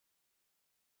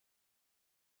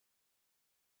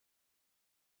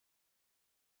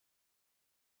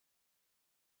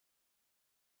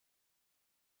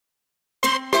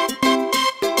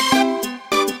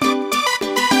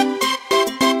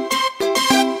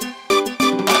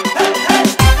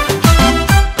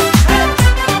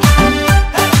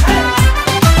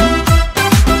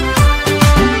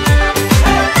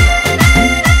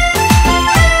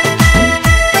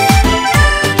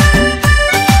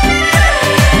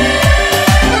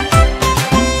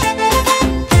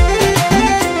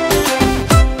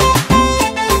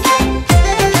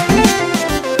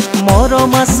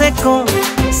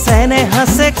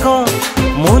ক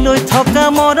মোলৈ থকা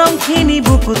মৰমখিনি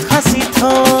বুকুত সাঁচি থ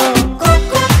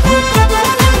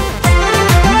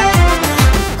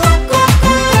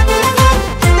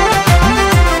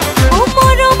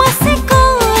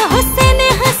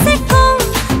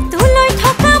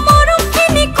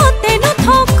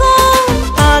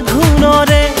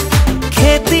আঘোণৰে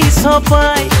খেতি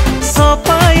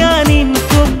চপাই আনিম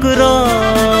তোক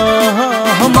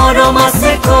মৰম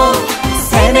আছে ক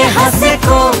চেনেহ আছে ক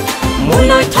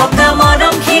মোলৈ থকা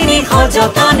মৰমখিনি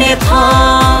সযতনে থ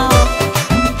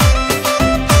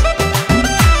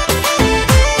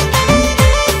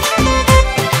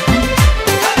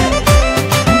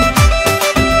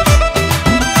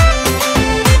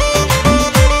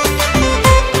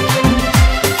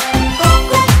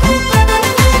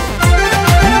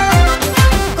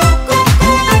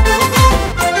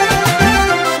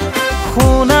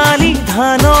সোণালী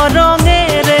ধানৰ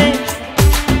ৰঙেৰে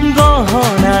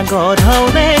গহনা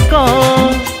গঢ়াওনে ক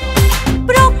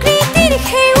প্ৰকৃতিৰ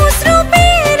সেউজ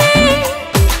ৰূপেৰে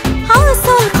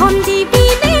আচলখন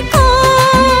দিবিনে ক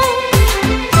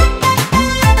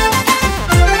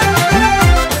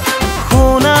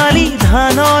সোণালী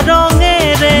ধানৰ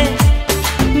ৰঙেৰে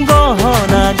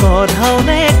গহনা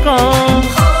গঢ়াওনে ক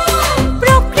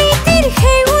প্ৰকৃতিৰ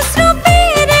সেউজ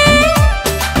ৰূপেৰে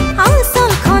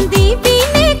আচলখন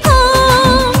দিবিনে ক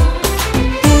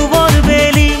পুবৰ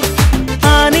বেলি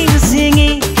আনিম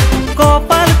চিঙি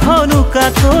কপালখন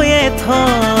উকাকৈয়ে থ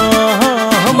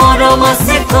মৰম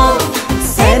আছে ক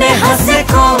চেনেহ আছে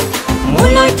ক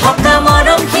মোলৈ থকা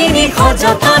মৰমখিনি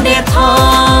সযতনে থ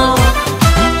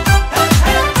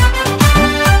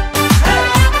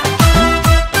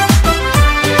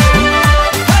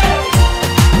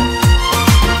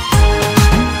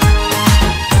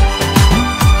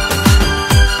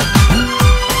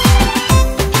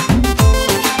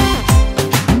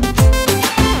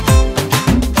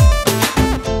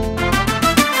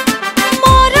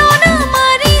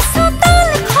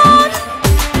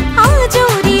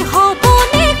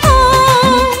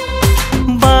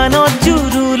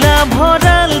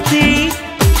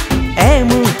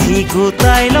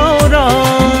গোটাই লওঁ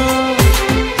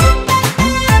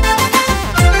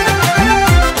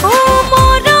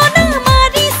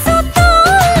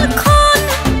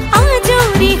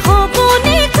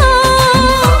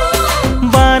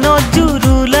বানত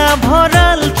জুৰুলা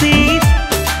ভৰালটিত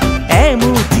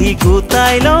এমুঠি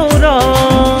গোটাই লওঁ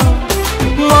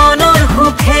মনৰ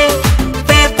সুখে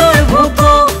পেটৰ ভোক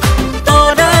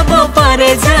তৰাব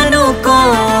পাৰে জানো ক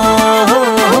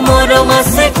মৰম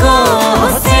আছে ক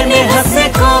চেনেহ আছে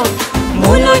ক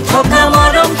মোলৈ থকা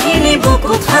মৰমখিনি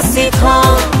বুকুত সাঁচি থ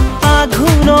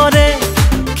আঘোণৰে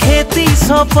খেতি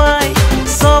চপাই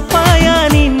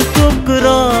আনিম তোক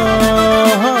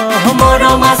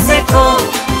মৰম আছে ক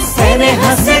চেনেহ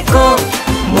আছে ক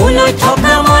মোলৈ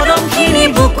থকা মৰমখিনি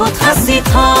বুকুত সাঁচি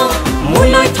থ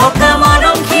মোলৈ থকা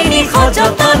মৰমখিনি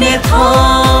সযতনে থ